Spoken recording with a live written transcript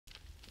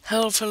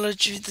Hello fellow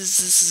Judas,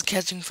 this is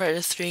Catching Fire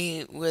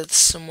 3 with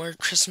some more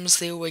Christmas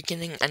The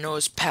Awakening. I know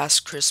it's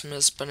past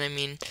Christmas, but I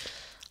mean,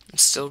 I'm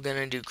still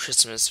gonna do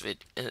Christmas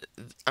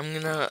I'm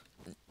gonna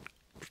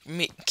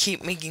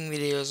keep making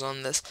videos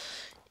on this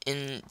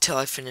until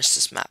I finish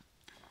this map.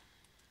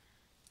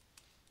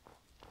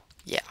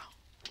 Yeah.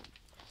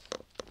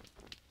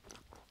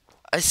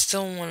 I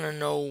still wanna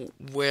know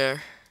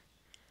where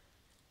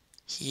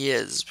he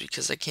is,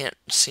 because I can't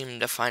seem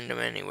to find him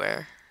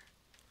anywhere.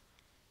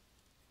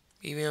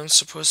 Maybe I'm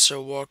supposed to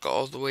walk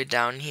all the way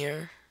down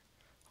here,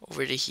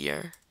 over to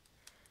here.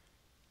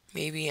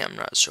 Maybe, I'm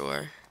not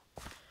sure.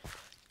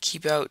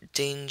 Keep out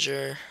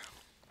danger.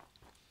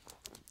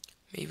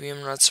 Maybe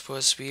I'm not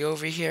supposed to be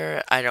over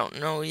here. I don't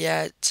know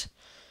yet.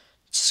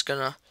 Just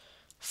gonna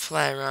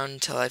fly around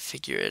until I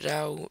figure it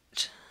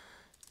out.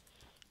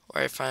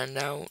 Or I find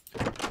out.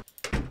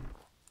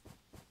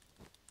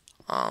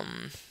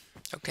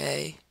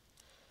 Okay.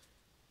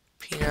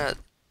 Peanut.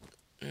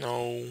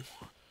 No.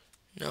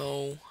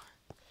 No.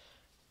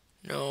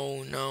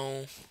 No,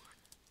 no.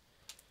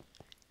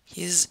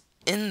 He's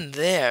in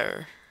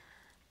there.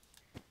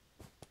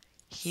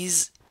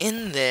 He's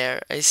in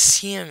there. I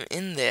see him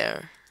in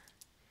there.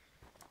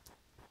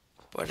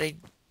 But I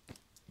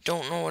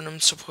don't know what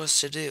I'm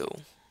supposed to do.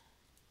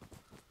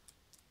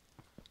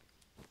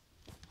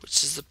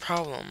 Which is the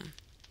problem.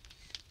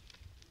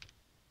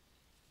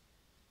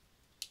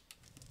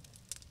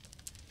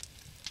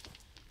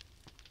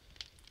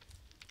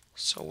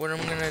 So what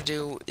I'm gonna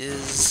do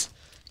is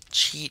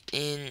cheat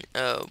in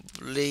a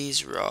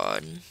blaze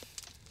rod.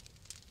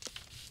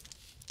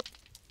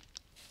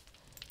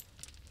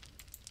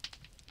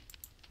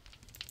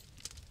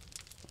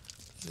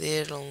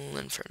 Little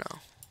Inferno.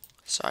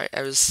 Sorry,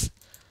 I was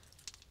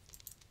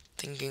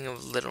thinking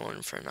of Little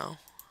Inferno.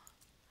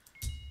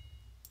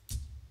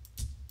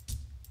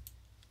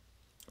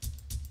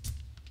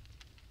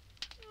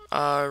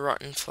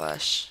 Rotten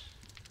flesh.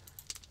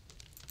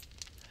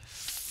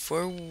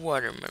 For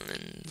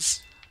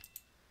watermelons.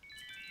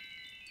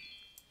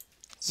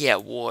 Yeah,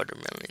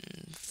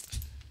 watermelons.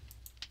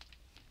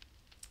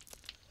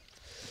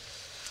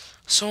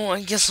 So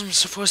I guess I'm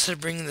supposed to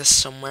bring this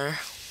somewhere.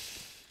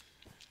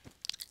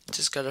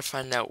 Just gotta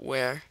find out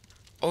where.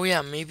 Oh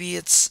yeah, maybe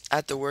it's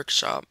at the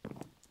workshop.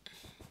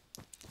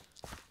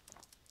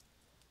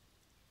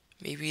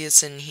 Maybe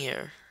it's in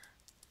here.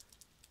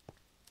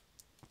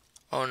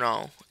 Oh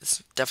no,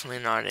 it's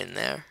definitely not in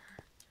there.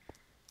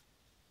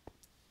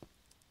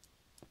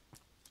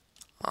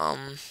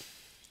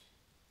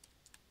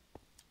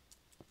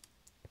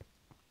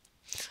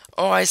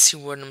 Oh, I see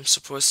what I'm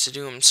supposed to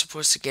do. I'm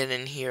supposed to get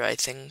in here, I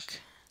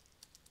think.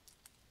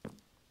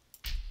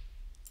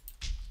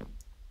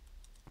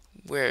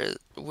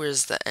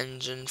 Where's the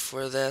engine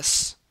for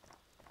this?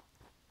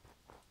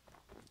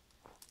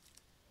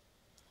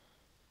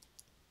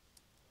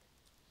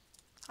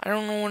 I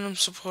don't know what I'm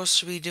supposed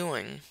to be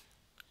doing.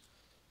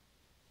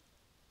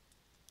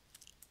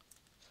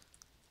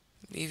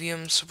 Maybe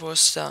I'm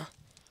supposed to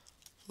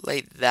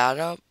light that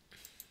up.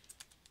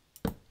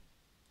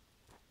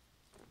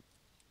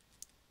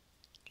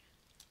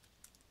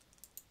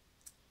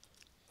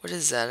 What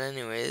is that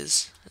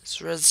anyways? It's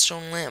a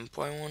redstone lamp.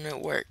 Why won't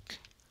it work?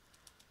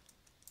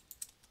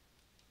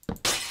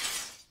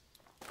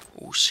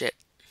 Oh shit.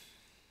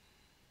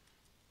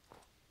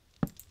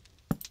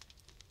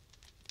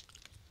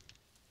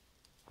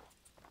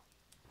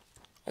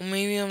 Oh,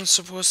 maybe I'm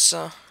supposed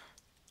to...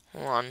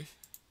 Hold on.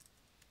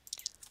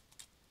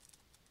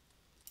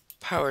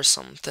 Power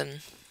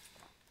something.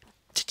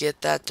 To get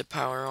that to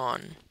power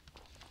on.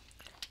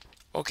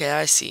 Okay,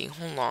 I see.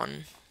 Hold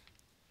on.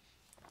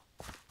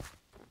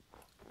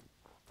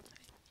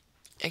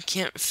 I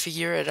can't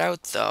figure it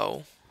out,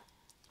 though.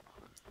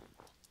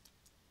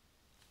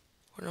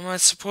 What am I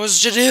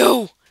supposed to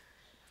do?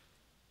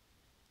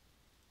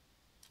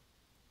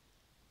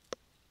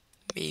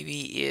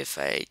 Maybe if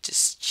I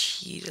just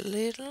cheat a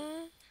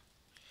little?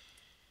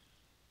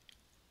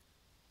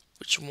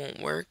 Which won't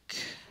work.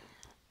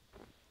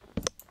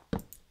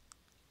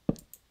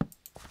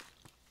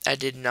 I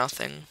did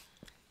nothing.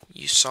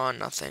 You saw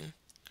nothing.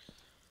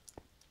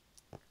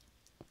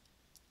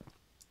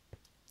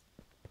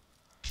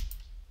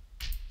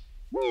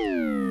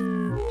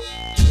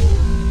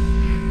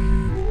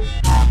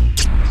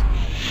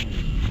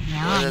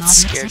 Oh, that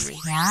scared me.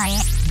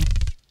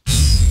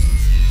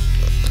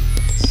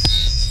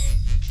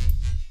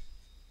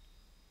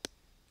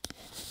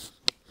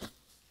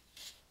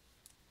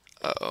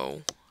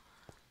 Uh-oh.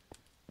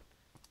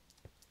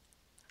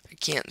 I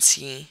can't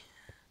see.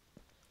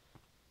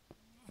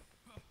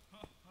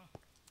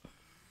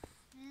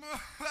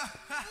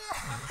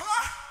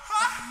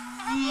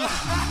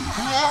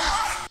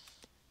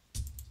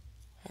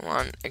 Hold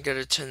on, I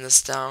gotta turn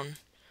this down.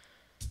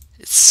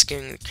 It's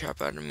scaring the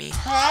crap out of me.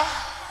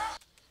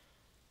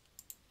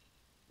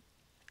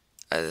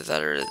 Either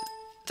that or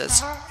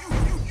that's...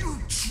 You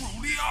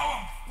truly are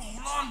a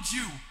fool, aren't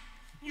you?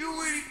 You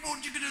really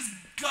thought you could just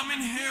come in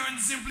here and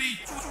simply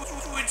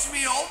switch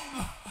me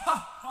off?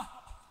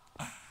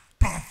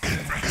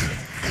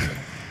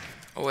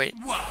 Oh wait.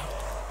 Well,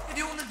 if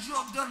you want the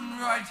job done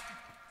right,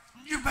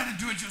 you better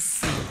do it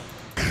yourself.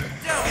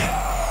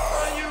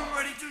 Are you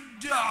ready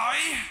to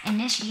die?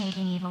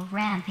 Initiating evil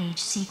rampage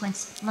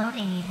sequence.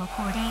 Loading evil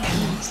coordinate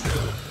used.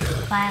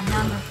 File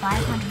number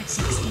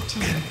 562.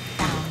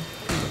 Found.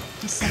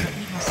 Descend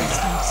evil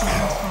system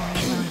sequence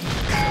fully loaded.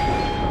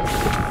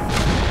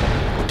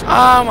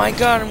 Oh my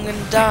god, I'm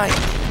gonna die.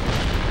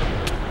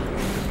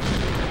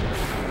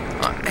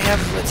 I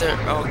have wither.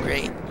 Oh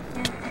great.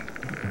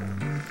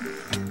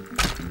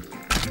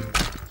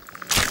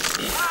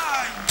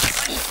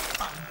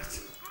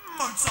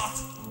 Mozart,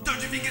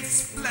 don't you think it's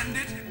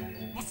splendid?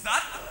 What's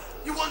that?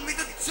 You want me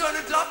to turn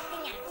it up?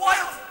 Why,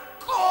 of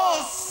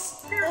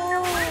course! You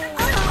know what?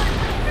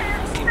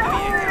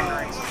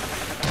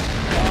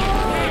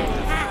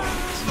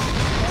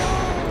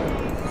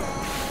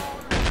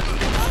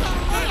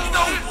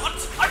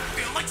 I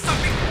feel like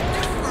something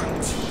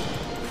different.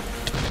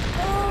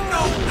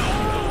 No,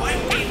 I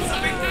mean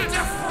something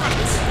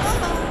different.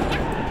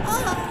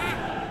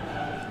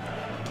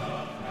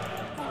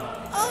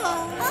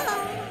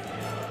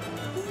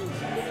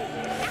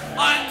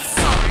 I'm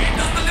sorry,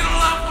 does the little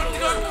lamb want to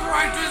go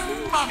cry to his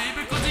mummy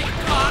because he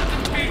can't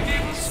defeat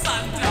evil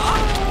Santa?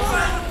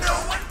 Well, no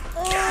one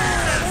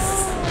cares!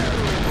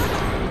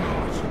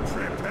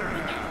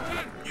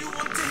 You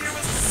want to hear a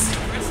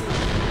secret?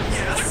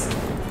 Yes?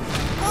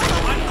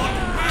 I'm not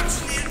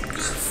actually a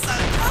good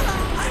Santa.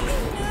 I'm an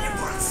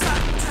evil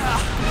Santa.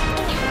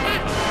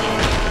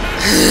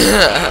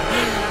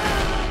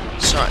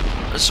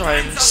 Sorry,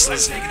 I'm just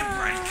listening. Taking a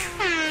break.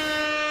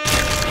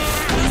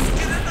 Let's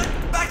get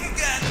it back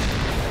again.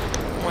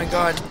 Oh my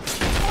god.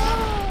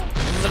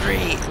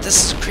 Literally, this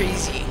is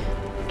crazy.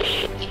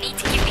 You need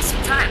to give me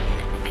some time.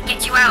 I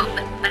get you out,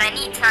 but I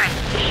need time.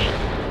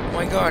 Oh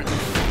my god.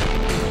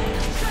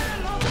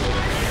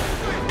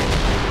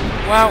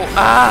 Wow,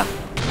 ah!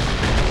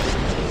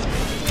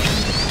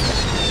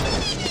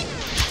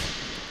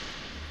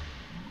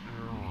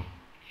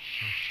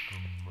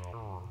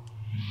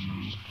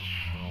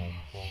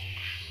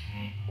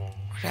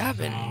 What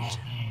happened?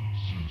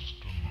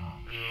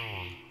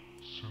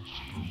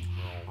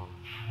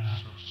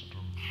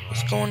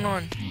 What's going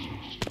on?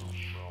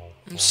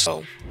 I'm so...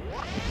 We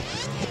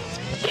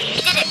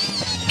did it!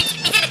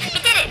 We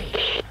did it!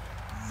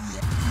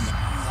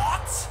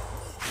 What?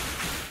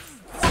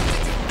 What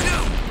did you do?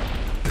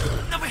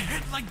 Never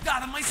hit like that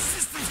and my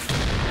system's...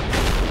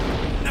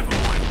 Never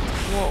mind.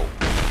 Whoa.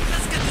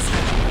 Let's get this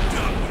all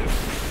done with.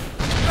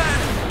 Bad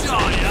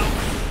die out.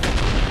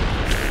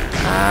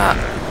 Ah!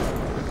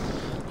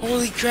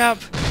 Holy crap!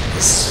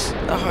 This is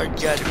a hard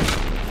gut.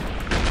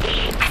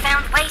 I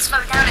found ways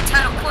slow down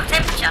internal core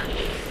temperature.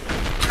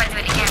 Try to do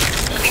it again.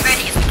 We'll be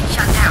ready as we can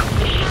shut down.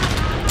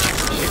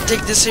 Here,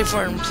 take this safe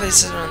word and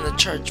place it on the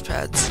charge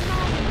pads.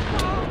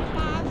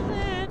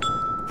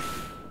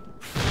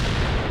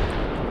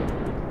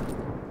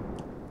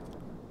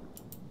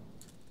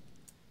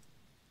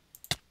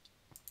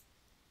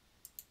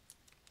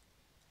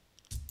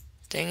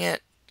 Dang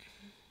it.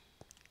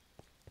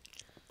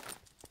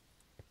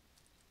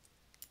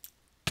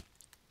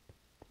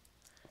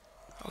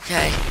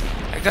 Okay,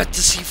 I got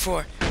the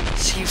C4.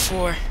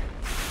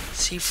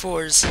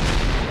 C4s.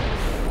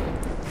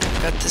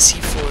 Got the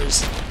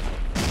C4s.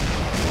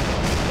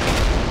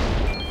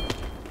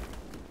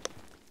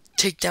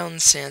 Take down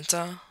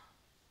Santa.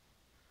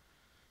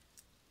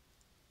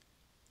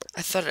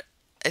 I thought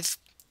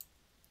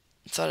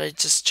I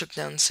just took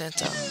down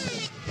Santa.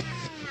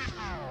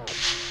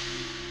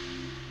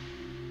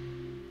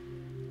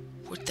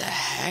 What the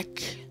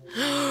heck?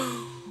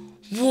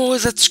 Whoa,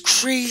 that's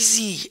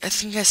crazy! I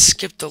think I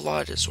skipped a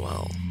lot as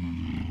well.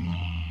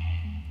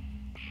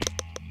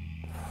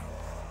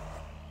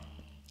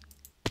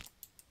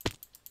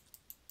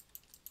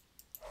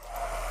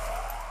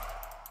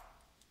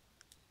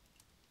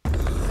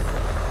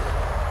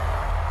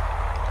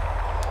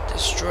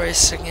 Destroy a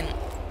second.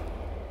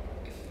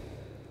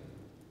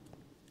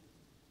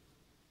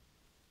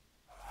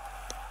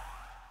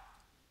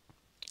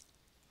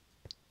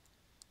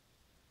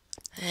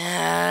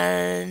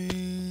 And...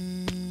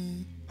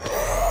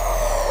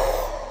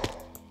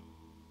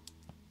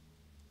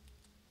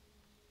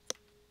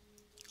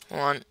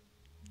 Hold on.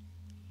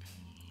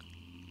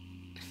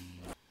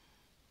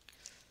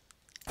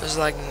 It was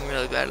lagging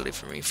really badly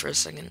for me for a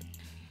second.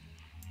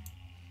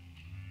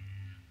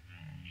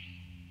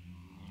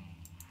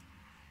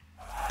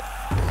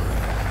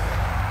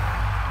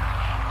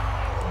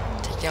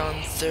 Take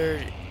down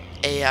third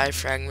AI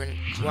fragment.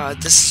 Wow,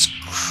 this is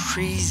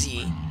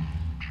crazy.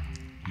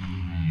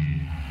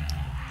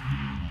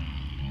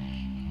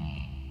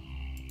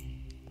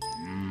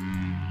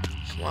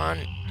 Come on.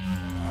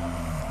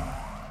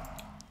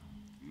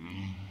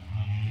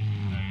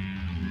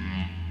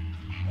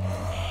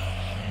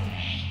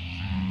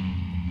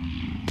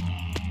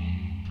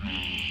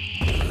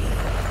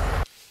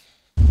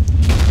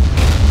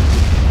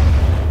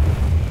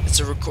 It's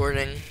a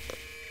recording.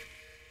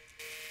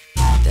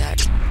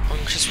 That on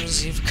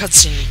Christmas Eve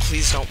cutscene,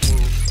 please don't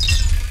move.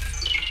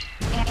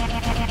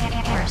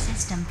 Error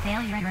system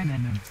failure.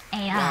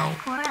 AI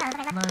core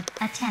load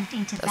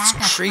attempting to That's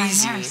back up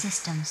crazy. primary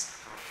systems.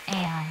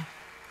 AI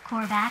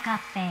core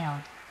backup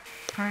failed.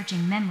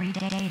 Purging memory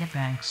data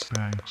banks.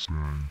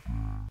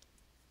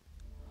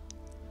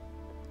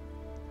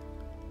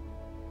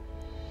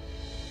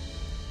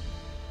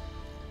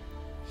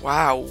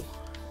 Wow.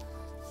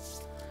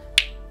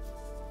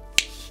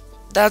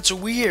 That's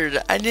weird.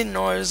 I didn't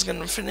know I was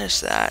gonna finish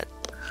that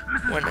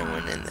when I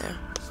went in there.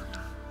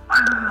 I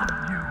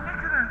love you.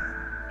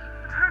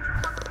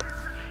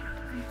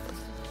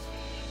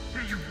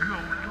 Here you go,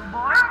 little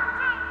boy.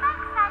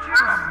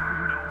 Cheer up,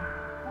 Rudolph.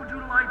 Would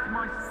you like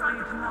my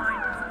sleigh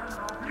tonight?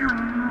 You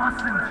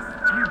mustn't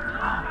give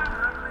up.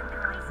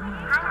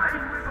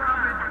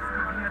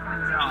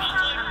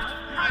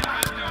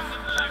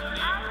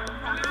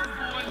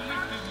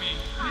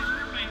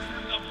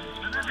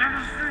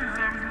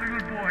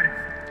 Little boy,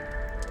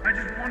 I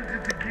just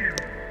wanted to give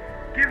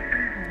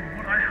people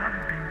what I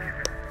haven't been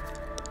given.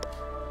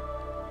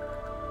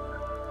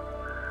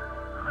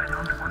 I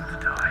don't want to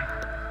die.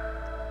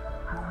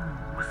 Who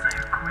will say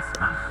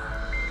Christmas?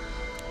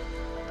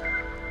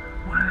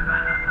 Whatever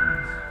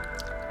happens,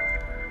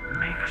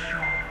 make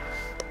sure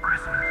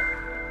Christmas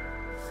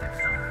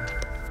lives on.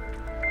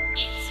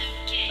 It's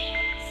okay,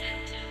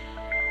 Santa.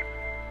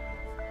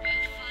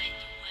 We'll find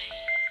a way.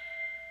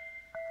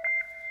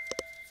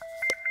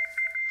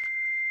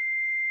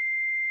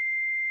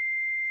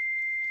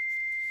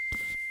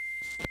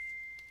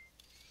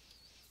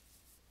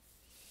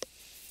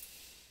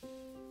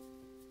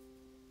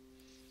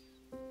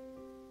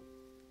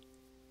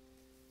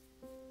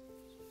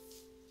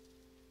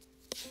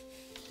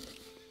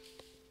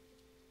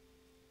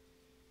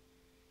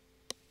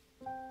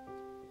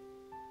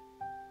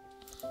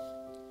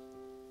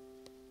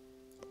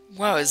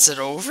 Wow, is it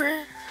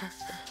over?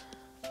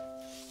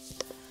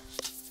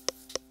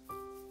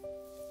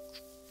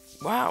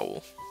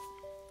 Wow.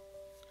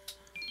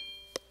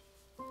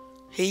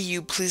 Hey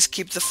you, please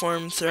keep the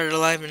forum thread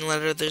alive and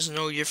let others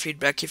know your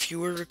feedback. If you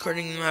were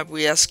recording the map,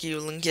 we ask you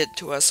to link it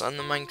to us on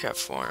the Minecraft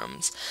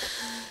forums.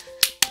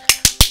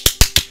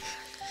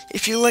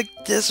 If you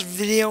liked this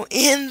video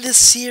and this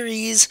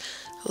series,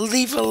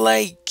 leave a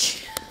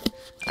like.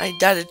 I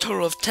died a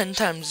total of 10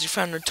 times. You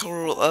found a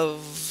total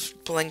of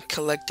blank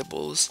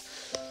collectibles.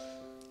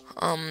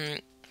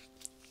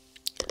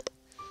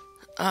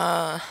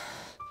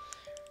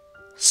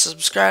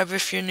 Subscribe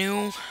if you're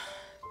new,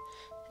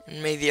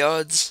 and may the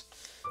odds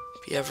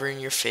be ever in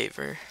your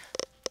favor.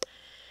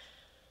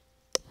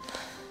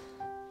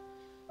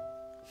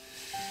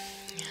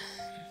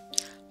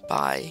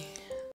 Bye.